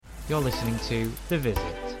You're listening to The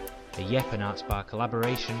Visit, a Yep and Arts Bar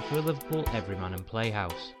collaboration for a Liverpool Everyman and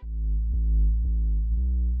Playhouse.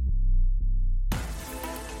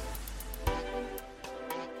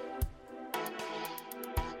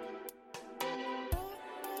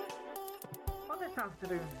 On this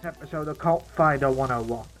afternoon's episode of Cult Finder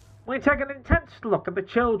 101, we take an intense look at the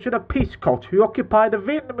children of Peace Cult who occupied the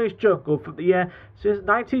Vietnamese jungle from the year since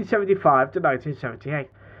 1975 to 1978.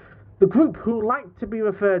 The group, who like to be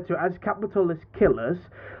referred to as capitalist killers,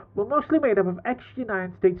 were mostly made up of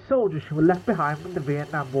ex-United States soldiers who were left behind when the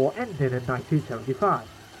Vietnam War ended in 1975.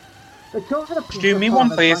 The children of Peace do me were one,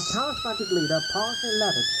 fathered by please. charismatic leader Parson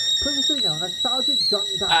Leonard, previously known as Sergeant John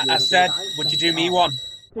Daniels. I of the said, United would you States do me Army. one?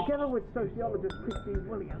 Together with sociologist Christine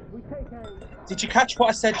Williams, we take a... Did you catch what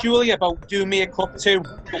I said, Julia, about do me a cup too?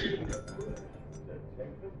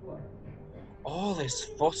 All this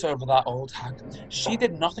fuss over that old hag. She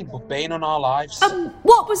did nothing but bane on our lives.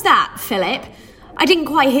 What was that, Philip? I didn't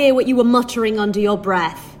quite hear what you were muttering under your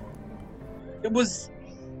breath. It was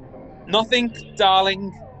nothing,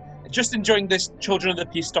 darling. Just enjoying this Children of the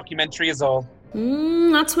Peace documentary is all.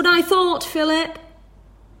 That's what I thought, Philip.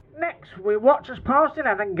 Next, we watch as Parson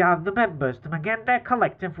Leonard gathered the members to begin their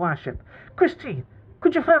collective worship. Christine,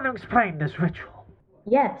 could you further explain this ritual?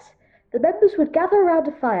 Yes, the members would gather around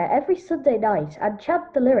a fire every Sunday night and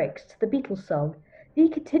chant the lyrics to the Beatles song, The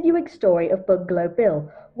Continuing Story of Bungalow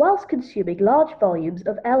Bill, whilst consuming large volumes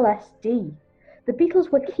of LSD. The Beatles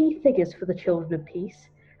were key figures for the Children of Peace,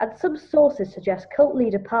 and some sources suggest cult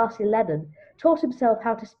leader Parson Leonard taught himself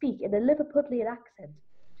how to speak in a Liverpudlian accent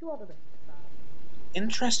to honour them.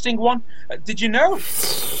 Interesting one. Did you know?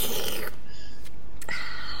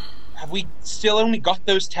 Have we still only got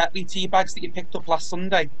those Tetley tea bags that you picked up last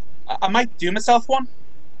Sunday? I might do myself one.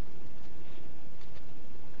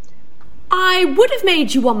 I would have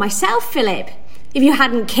made you one myself, Philip, if you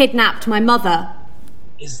hadn't kidnapped my mother.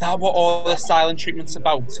 Is that what all the silent treatment's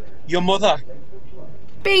about? Your mother?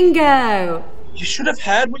 Bingo! You should have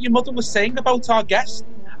heard what your mother was saying about our guest.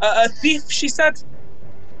 A thief, she said.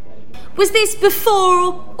 Was this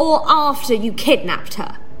before or after you kidnapped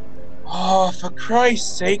her? Oh, for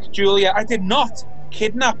Christ's sake, Julia, I did not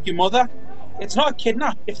kidnap your mother. It's not a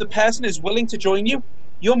kidnap if the person is willing to join you.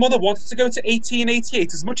 Your mother wanted to go to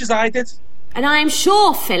 1888 as much as I did. And I am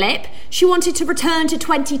sure, Philip, she wanted to return to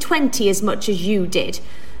 2020 as much as you did.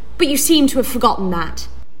 But you seem to have forgotten that.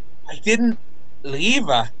 I didn't leave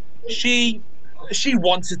her. She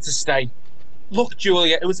wanted to stay. Look,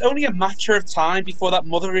 Julia, it was only a matter of time before that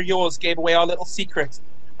mother of yours gave away our little secret.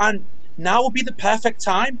 And now will be the perfect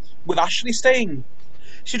time with Ashley staying.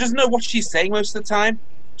 She doesn't know what she's saying most of the time.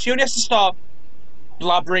 She only has to start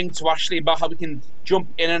blabbering to Ashley about how we can jump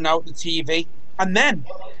in and out the TV. And then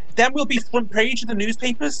we'll be front page of the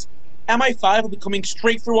newspapers. MI5 will be coming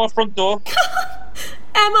straight through our front door.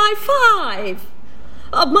 MI5?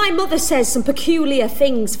 Oh, my mother says some peculiar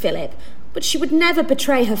things, Philip, but she would never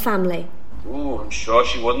betray her family. Oh, I'm sure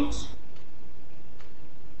she wouldn't.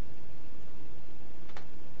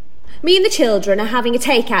 Me and the children are having a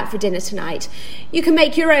takeout for dinner tonight. You can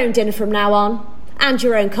make your own dinner from now on, and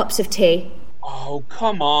your own cups of tea. Oh,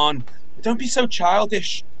 come on. Don't be so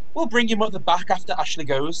childish. We'll bring your mother back after Ashley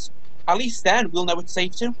goes. At least then we'll know it's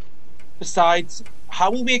safe to. Besides,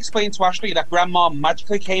 how will we explain to Ashley that Grandma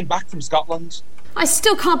magically came back from Scotland? I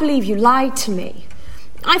still can't believe you lied to me.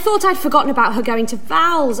 I thought I'd forgotten about her going to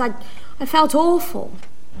Val's. I felt awful.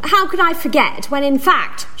 How could I forget when, in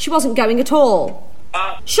fact, she wasn't going at all?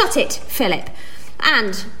 Shut it, Philip.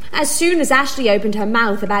 And as soon as Ashley opened her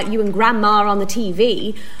mouth about you and Grandma on the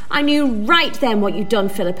TV, I knew right then what you'd done,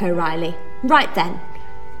 Philip O'Reilly. Right then.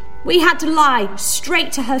 We had to lie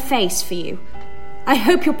straight to her face for you. I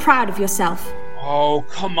hope you're proud of yourself. Oh,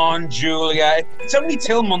 come on, Julia. It's only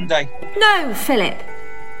till Monday. No, Philip.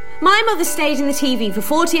 My mother stayed in the TV for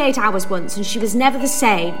 48 hours once and she was never the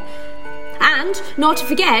same. And, not to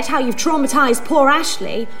forget how you've traumatised poor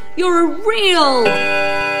Ashley, you're a real...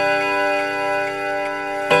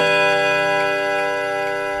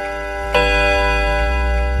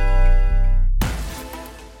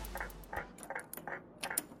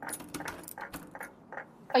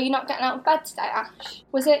 Are you not getting out of bed today, Ash?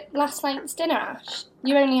 Was it last night's dinner, Ash?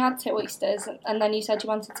 You only had 2 oysters and then you said you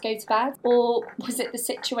wanted to go to bed? Or was it the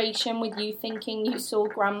situation with you thinking you saw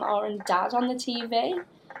Grandma and Dad on the TV?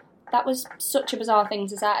 That was such a bizarre thing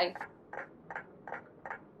to say.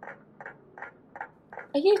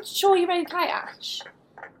 Are you sure you're okay, Ash?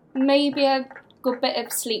 Maybe a good bit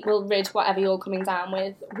of sleep will rid whatever you're coming down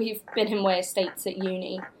with. We've been in worse states at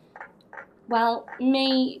uni. Well,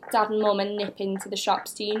 me, Dad and Mum are nipping to the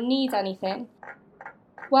shops. Do you need anything?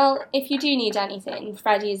 Well, if you do need anything,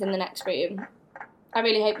 Freddie is in the next room. I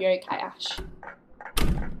really hope you're okay, Ash.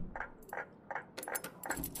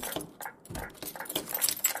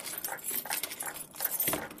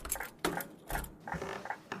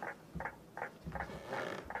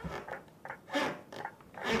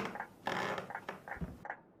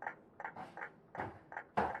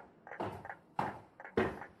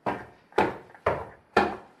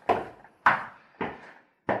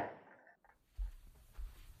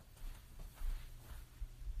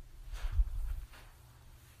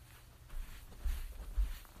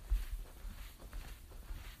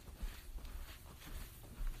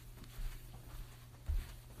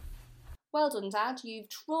 Well done, Dad. You've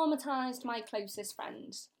traumatised my closest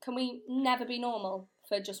friends. Can we never be normal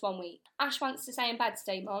for just 1 week? Ash wants to stay in bed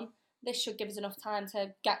today, Mum. This should give us enough time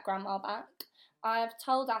to get Grandma back. I've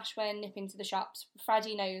told Ash we're nipping to the shops.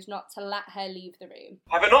 Freddie knows not to let her leave the room.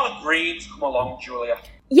 Have I not agreed to come along, Julia?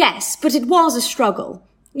 Yes, but it was a struggle.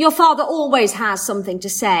 Your father always has something to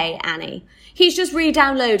say, Annie. He's just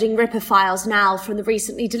re-downloading Ripper files now from the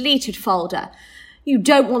recently deleted folder. You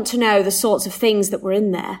don't want to know the sorts of things that were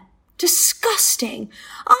in there. Disgusting.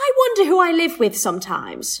 I wonder who I live with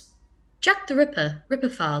sometimes. Jack the Ripper, Ripper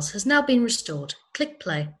Files, has now been restored. Click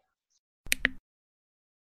play.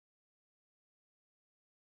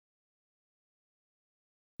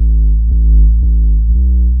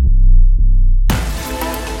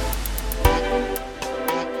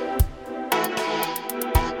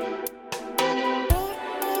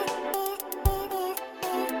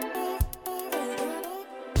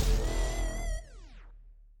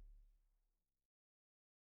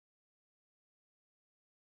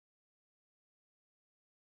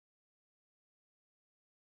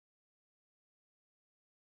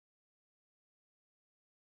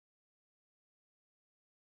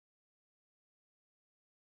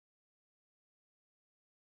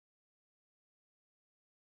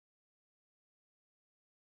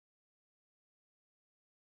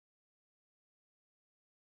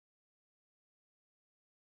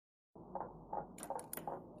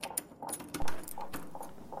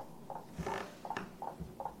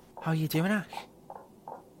 How you doing, Ash?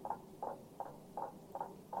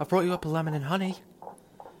 I brought you up a lemon and honey.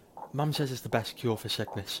 Mum says it's the best cure for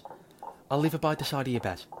sickness. I'll leave it by the side of your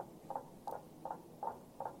bed.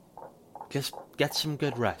 Just get some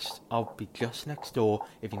good rest. I'll be just next door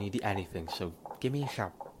if you need anything, so give me a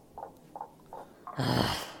shout.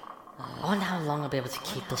 I wonder how long I'll be able to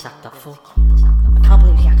keep this act up for. I can't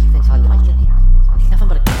believe he actually thinks I like it. He's nothing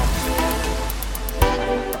but a cop.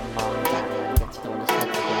 Mom and Dad get to know his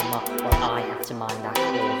head for Grandma, while I have to mind that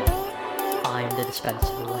call. I am the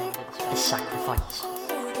dispensable, the sacrifice.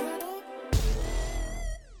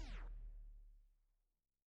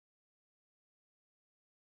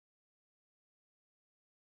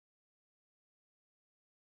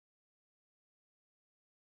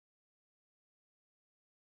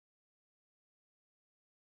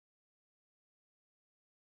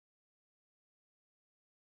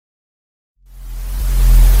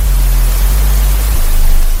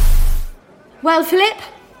 Well, Philip,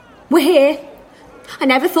 we're here. I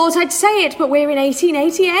never thought I'd say it, but we're in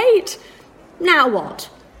 1888. Now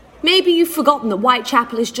what? Maybe you've forgotten that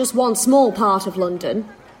Whitechapel is just one small part of London.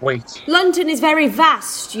 Wait. London is very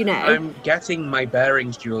vast, you know. I'm getting my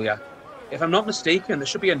bearings, Julia. If I'm not mistaken, there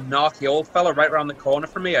should be a narky old fella right around the corner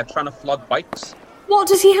from here trying to flog bikes. What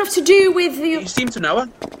does he have to do with the... You seem to know her.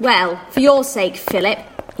 Well, for your sake, Philip,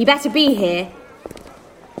 he better be here.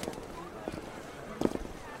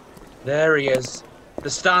 There he is. The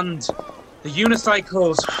stand. The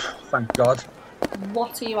unicycles. Thank God.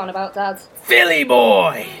 What are you on about, Dad? Philly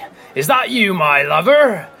boy! Is that you, my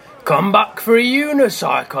lover? Come back for a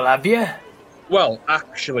unicycle, have you? Well,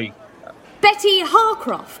 actually... Betty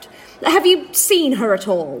Harcroft. Have you seen her at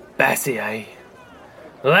all? Betty, eh?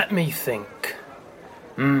 Let me think.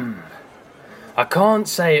 I can't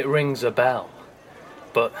say it rings a bell,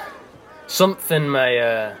 but something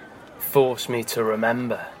may, force me to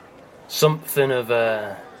remember. Something of,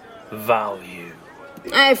 value.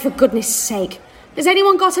 Oh, for goodness sake. Has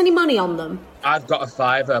anyone got any money on them? I've got a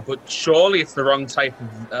fiver, but surely it's the wrong type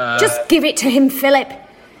of, Just give it to him, Philip.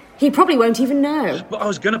 He probably won't even know. But I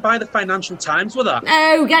was going to buy the Financial Times with that.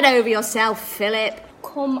 Oh, get over yourself, Philip.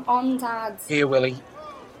 Come on, Dad. Here, Willie.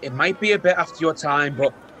 It might be a bit after your time,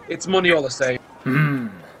 but it's money all the same.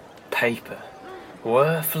 Paper.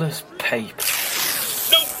 Worthless paper.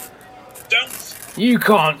 No! Don't! You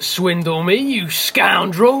can't swindle me, you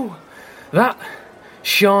scoundrel! That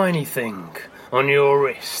shiny thing on your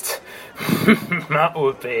wrist, that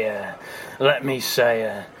would be let me say,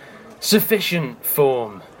 a sufficient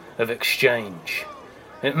form of exchange.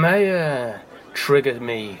 It may, trigger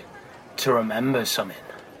me to remember something.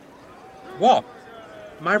 What?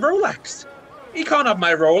 My Rolex? He can't have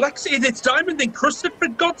my Rolex. It's diamond encrusted, for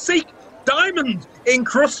God's sake. Diamond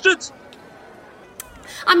encrusted.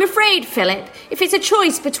 I'm afraid, Philip, if it's a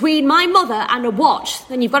choice between my mother and a watch,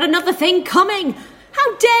 then you've got another thing coming.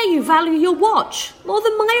 How dare you value your watch more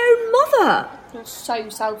than my own mother? You're so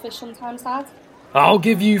selfish sometimes, Dad. I'll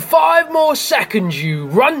give you 5 more seconds, you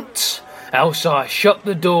runt, else I shut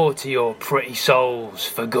the door to your pretty souls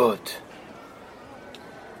for good.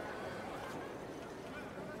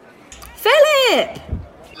 Philip!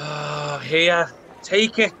 Oh, here.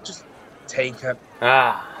 Take it. Just take it.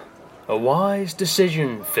 Ah, a wise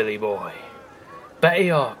decision, Philly boy. Betty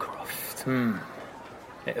Harcroft.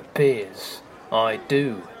 It appears I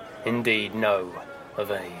do indeed know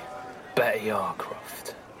of a Betty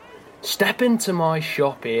Harcroft. Step into my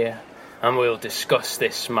shop here and we'll discuss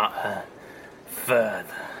this matter further.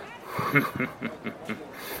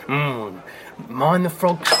 Mind the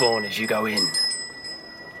frog spawn as you go in.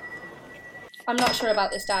 I'm not sure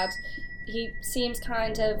about this, Dad. He seems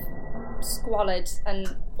kind of squalid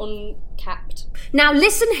and unkept. Now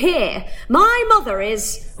listen here. My mother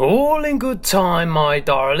is... All in good time, my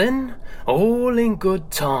darling. All in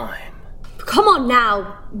good time. Come on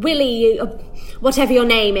now, Willie... whatever your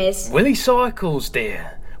name is. Willie Cycles,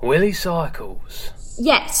 dear. Willie Cycles.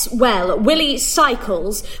 Yes, well, Willie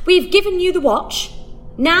Cycles. We've given you the watch.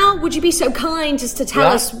 Now, would you be so kind as to tell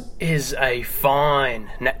us... That is a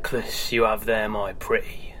fine necklace you have there, my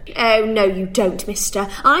pretty. Oh, no, you don't, mister.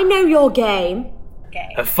 I know your game.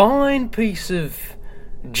 A fine piece of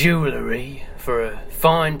jewellery for a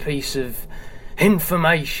fine piece of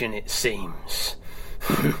information, it seems.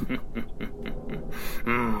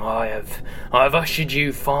 I have ushered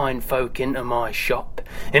you fine folk into my shop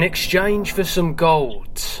in exchange for some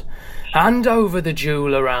golds. Hand over the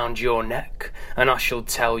jewel around your neck, and I shall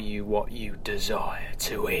tell you what you desire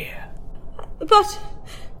to hear. But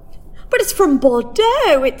it's from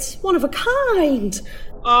Bordeaux. It's one of a kind.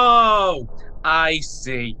 Oh, I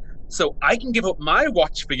see. So I can give up my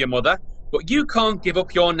watch for your mother, but you can't give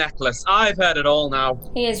up your necklace. I've heard it all now.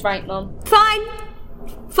 He is right, Mum. Fine.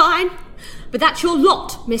 But that's your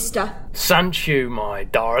lot, mister. Sancho, my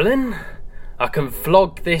darling. I can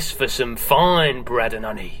flog this for some fine bread and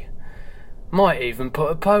honey. Might even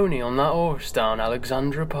put a pony on that horse down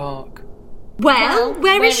Alexandra Park. Well,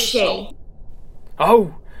 where is she?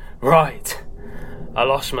 Oh, right. I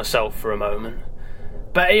lost myself for a moment.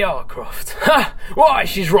 Betty Harcroft. Ha! Why,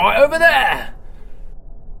 she's right over there!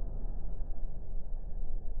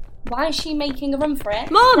 Why is she making a run for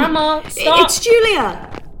it? Mom! Grandma, stop! It's Julia!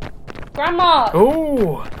 Grandma!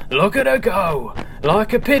 Ooh, look at her go.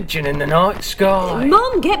 Like a pigeon in the night sky.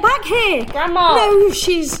 Mom, get back here! Grandma! No,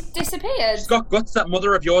 she's... disappeared. She's got guts, that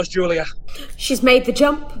mother of yours, Julia. She's made the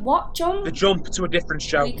jump. What jump? The jump to a different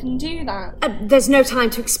show. We can do that. There's no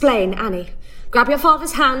time to explain, Annie. Grab your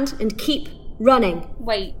father's hand and keep running.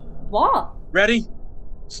 Wait, what? Ready?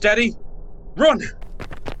 Steady? Run!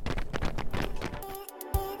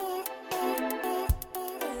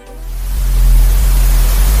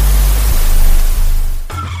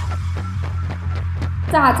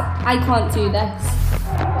 Dad, I can't do this.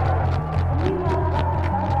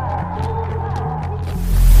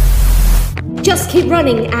 Just keep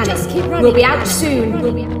running, Annie. Just keep running. We'll be out soon.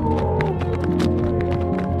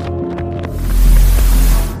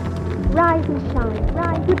 Rise and shine.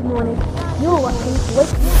 Rise. Good morning. You're watching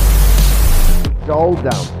Wake. It's all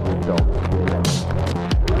down to the dog.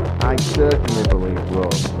 I certainly believe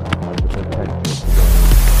Rose has the potential to go.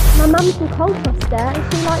 My mum's from Colchester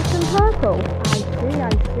and she likes some purple. I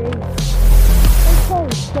see. Okay,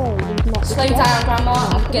 so we've not... Slow down, Grandma.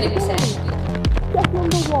 I'm gonna be sick. Step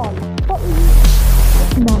number 1. What were you...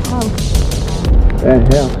 My house.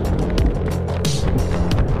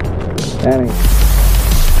 Annie.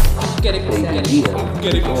 Getting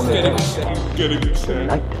sick.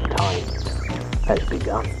 Night time has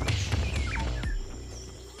begun.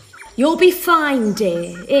 You'll be fine,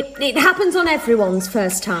 dear. It happens on everyone's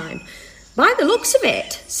first time. By the looks of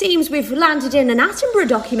it, seems we've landed in an Attenborough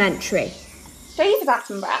documentary. David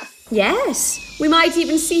Attenborough? Yes, we might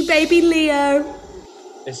even see baby Leo.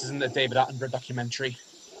 This isn't a David Attenborough documentary.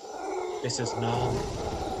 This is Nam.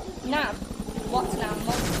 Nam? What's Nam?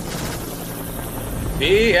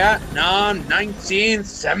 Vietnam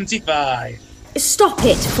 1975. Stop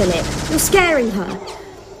it, Philip. You're scaring her.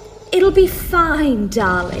 It'll be fine,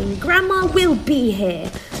 darling. Grandma will be here.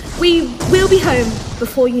 We will be home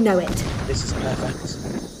before you know it. This is perfect.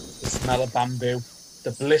 The smell of bamboo,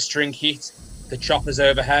 the blistering heat, the choppers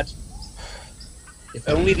overhead. If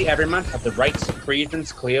only the Everyman had the rights to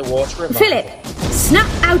Creedon's Clear Water Revival. Philip, snap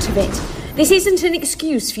out of it. This isn't an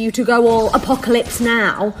excuse for you to go all apocalypse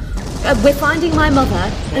now. We're finding my mother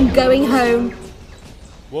and going home.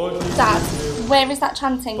 Dad, where is that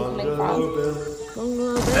chanting coming from?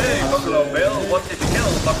 Hey, Bungalow Bill, what did you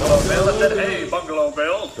kill, Bungalow Bill? I said, hey, Bungalow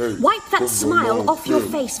Bill. Hey, wipe that smile off your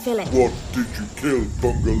face, Philip. What did you kill,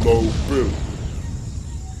 Bungalow Bill?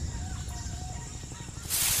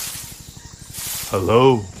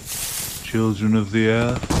 Hello, children of the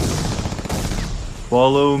earth.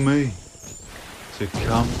 Follow me to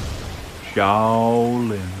Camp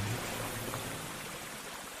Shaolin.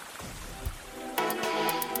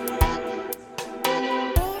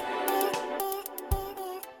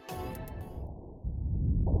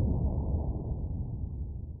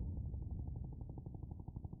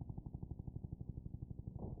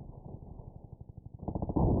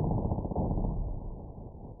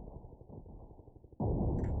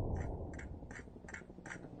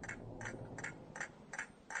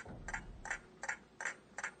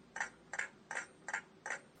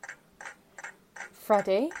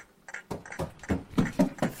 Freddie?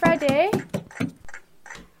 Freddie?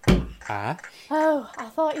 Ah? Oh, I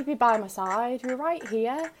thought you'd be by my side. You're right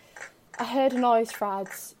here. I heard a noise, Fred.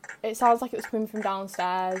 It sounds like it was coming from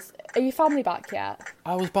downstairs. Are your family back yet?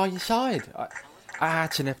 I was by your side. I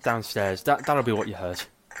had to nip downstairs. That'll be what you heard.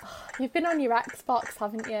 You've been on your Xbox,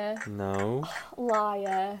 haven't you? No.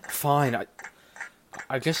 Liar. Fine.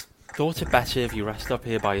 I just thought it better if you rest up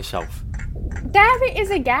here by yourself. There it is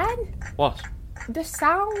again. What? The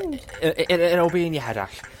sound. It'll be in your head,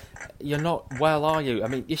 Ash. You're not well, are you? I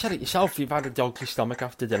mean, you said it yourself. You've had a dodgy stomach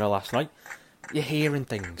after dinner last night. You're hearing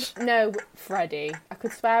things. No, Freddie. I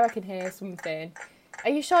could swear I can hear something. Are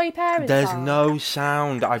you sure your parents There's are? no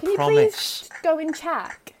sound, I Can promise. You please go and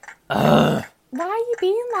check? Ugh. Why are you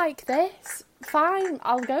being like this? Fine,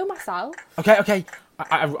 I'll go myself. Okay.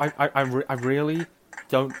 I really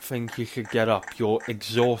don't think you should get up. You're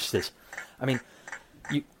exhausted. I mean,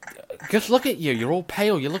 you just look at you. You're all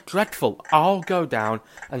pale. You look dreadful. I'll go down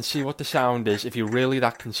and see what the sound is if you're really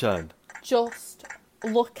that concerned. Just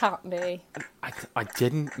look at me. I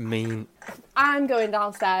didn't mean... I'm going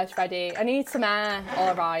downstairs, Freddie. I need some air.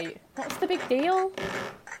 All right. What's the big deal?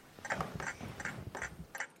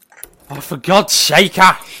 Oh, for God's sake,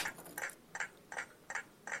 Ash!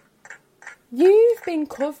 You've been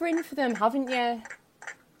covering for them, haven't you?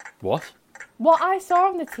 What? What I saw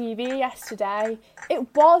on the TV yesterday,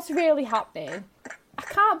 it was really happening. I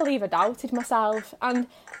can't believe I doubted myself, and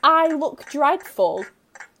I look dreadful.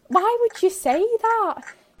 Why would you say that?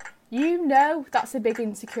 You know that's a big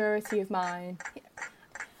insecurity of mine.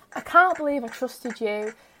 I can't believe I trusted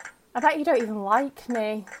you. I bet you don't even like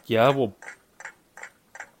me. Yeah, well...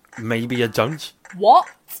 maybe you don't. What?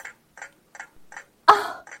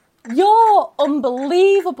 You're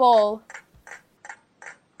unbelievable.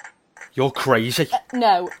 You're crazy.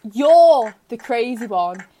 No, you're the crazy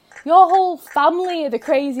one. Your whole family are the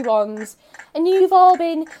crazy ones. And you've all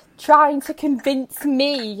been trying to convince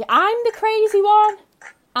me I'm the crazy one.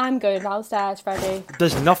 I'm going downstairs, Freddie.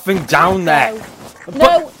 There's nothing down there.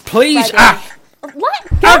 No. Please, Freddie. Ash!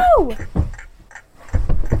 Let go!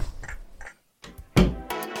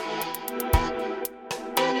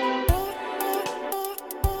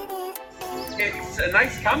 It's a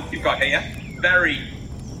nice camp you've got here. Very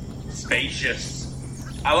spacious.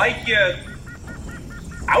 I like your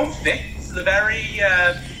outfits. They're very,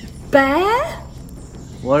 Bear?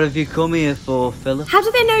 What have you come here for, Philip? How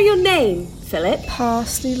do they know your name, Philip?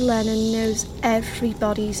 Parsley Lennon knows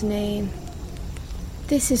everybody's name.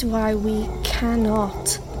 This is why we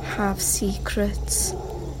cannot have secrets.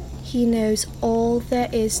 He knows all there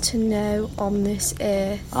is to know on this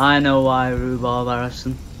earth. I know why, Rhubarb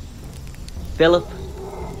Harrison. Philip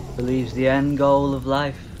believes the end goal of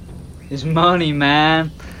life is money,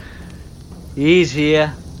 man. He's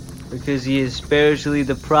here because he is spiritually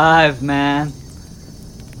deprived, man.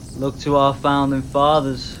 Look to our founding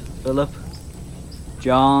fathers, Philip.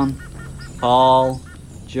 John, Paul,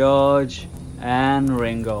 George, and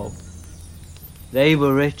Ringo. They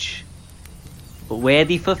were rich, but were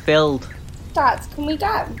they fulfilled? Dad, can we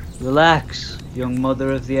go? Relax, young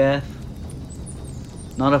mother of the earth.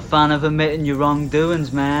 Not a fan of admitting your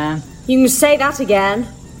wrongdoings, man. You can say that again.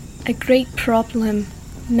 A great problem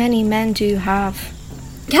many men do have.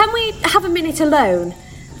 Can we have a minute alone,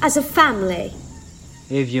 as a family?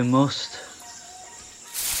 If you must.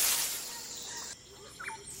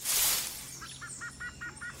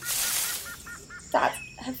 Dad,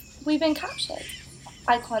 have we been captured?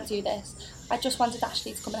 I can't do this. I just wanted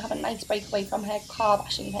Ashley to come and have a nice break away from her car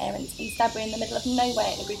bashing parents. Instead, we're in the middle of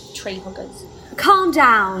nowhere in a group of tree huggers. Calm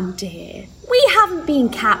down, dear. We haven't been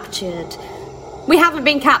captured. We haven't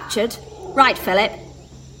been captured. Right, Philip?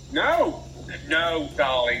 No,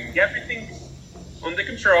 darling. Everything's under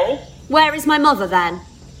control. Where is my mother, then?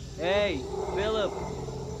 Hey, Philip.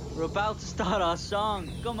 We're about to start our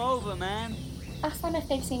song. Come over, man. Last time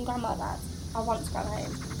I've seen Grandma, Dad. I want to go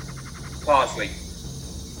home. Parsley,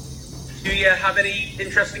 do you have any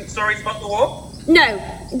interesting stories about the war? No,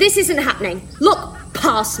 this isn't happening. Look,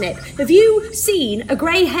 Parsnip, have you seen a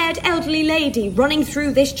grey-haired elderly lady running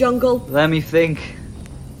through this jungle? Let me think.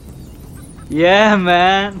 Yeah,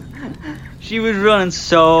 man. She was running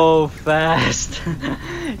so fast.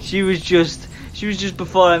 She was just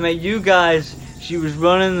before I met you guys. She was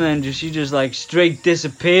running and she just like straight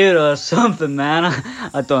disappeared or something, man.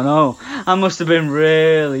 I don't know. I must have been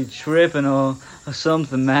really tripping or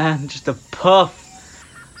something, man. Just a puff.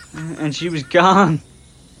 And she was gone.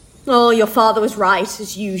 Oh, your father was right,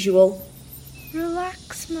 as usual.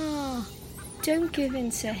 Relax, Ma. Don't give in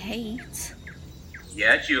to hate.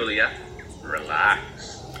 Yeah, Julia.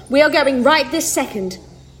 Relax. We are going right this second.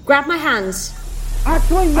 Grab my hands.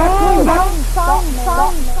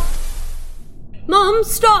 Mum,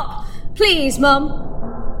 stop! Please, Mum.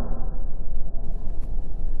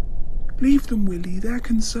 Leave them, Willie. They're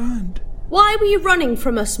concerned. Why were you running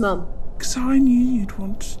from us, Mum? Because I knew you'd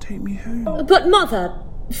want to take me home. But, Mother,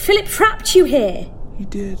 Philip trapped you here. He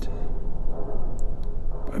did.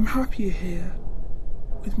 But I'm happier here.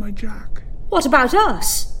 With my Jack. What about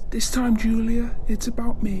us? This time, Julia, it's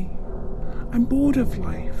about me. I'm bored of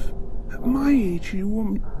life. At my age, you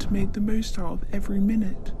want me to make the most out of every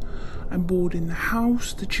minute. I'm bored in the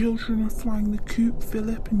house, the children are flying the coop,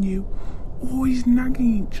 Philip and you, always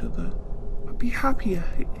nagging each other. I'd be happier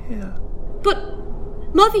here. But,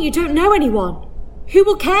 Mother, you don't know anyone. Who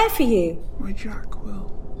will care for you? My Jack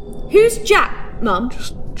will. Who's Jack, Mum?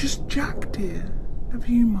 Just Jack, dear. Never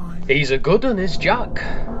you mind. He's a good un, is Jack.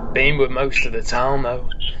 Been with most of the town, though.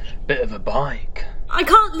 Bit of a bike. I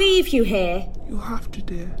can't leave you here. You'll have to,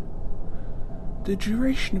 dear. The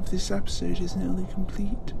duration of this episode is nearly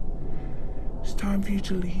complete. It's time for you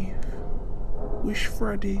to leave. Wish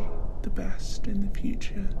Freddie the best in the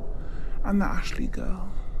future. And the Ashley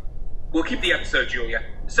girl. We'll keep the episode, Julia.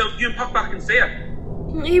 So you can pop back and see her.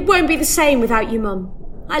 It won't be the same without you, Mum.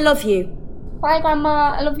 I love you. Bye,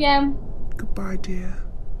 Grandma. I love you. Goodbye, dear.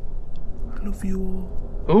 I love you all.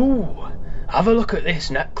 Ooh, have a look at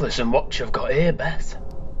this necklace and what you've got here, Beth.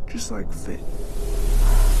 Just like fit.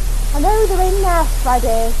 I know they're in there,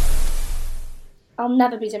 Freddie. I'll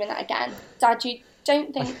never be doing that again. Dad, you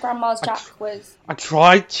don't think Grandma's Jack was... I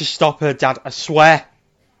tried to stop her, Dad, I swear.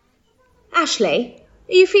 Ashley,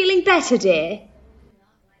 are you feeling better, dear?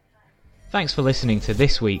 Thanks for listening to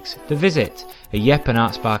this week's The Visit, a Yep and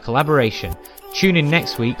Arts Bar collaboration. Tune in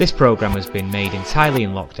next week. This programme has been made entirely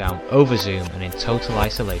in lockdown, over Zoom and in total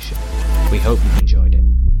isolation. We hope you've enjoyed it.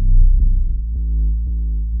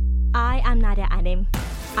 I am Nadia Anim,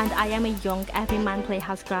 and I am a Young Everyman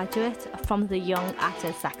Playhouse graduate from the Young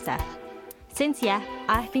Actors sector. Since Yep,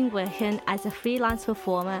 I've been working as a freelance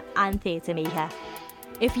performer and theatre maker.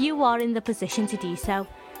 If you are in the position to do so,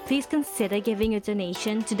 please consider giving a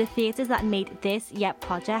donation to the theatres that made this Yep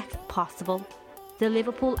project possible, the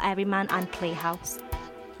Liverpool Everyman and Playhouse.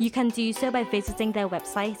 You can do so by visiting their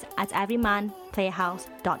website at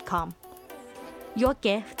everymanplayhouse.com. Your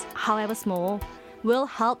gift, however small, will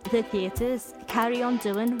help the theatres carry on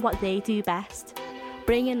doing what they do best,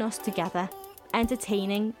 bringing us together,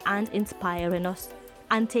 entertaining and inspiring us,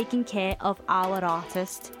 and taking care of our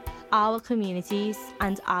artists, our communities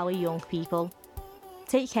and our young people.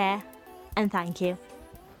 Take care and thank you.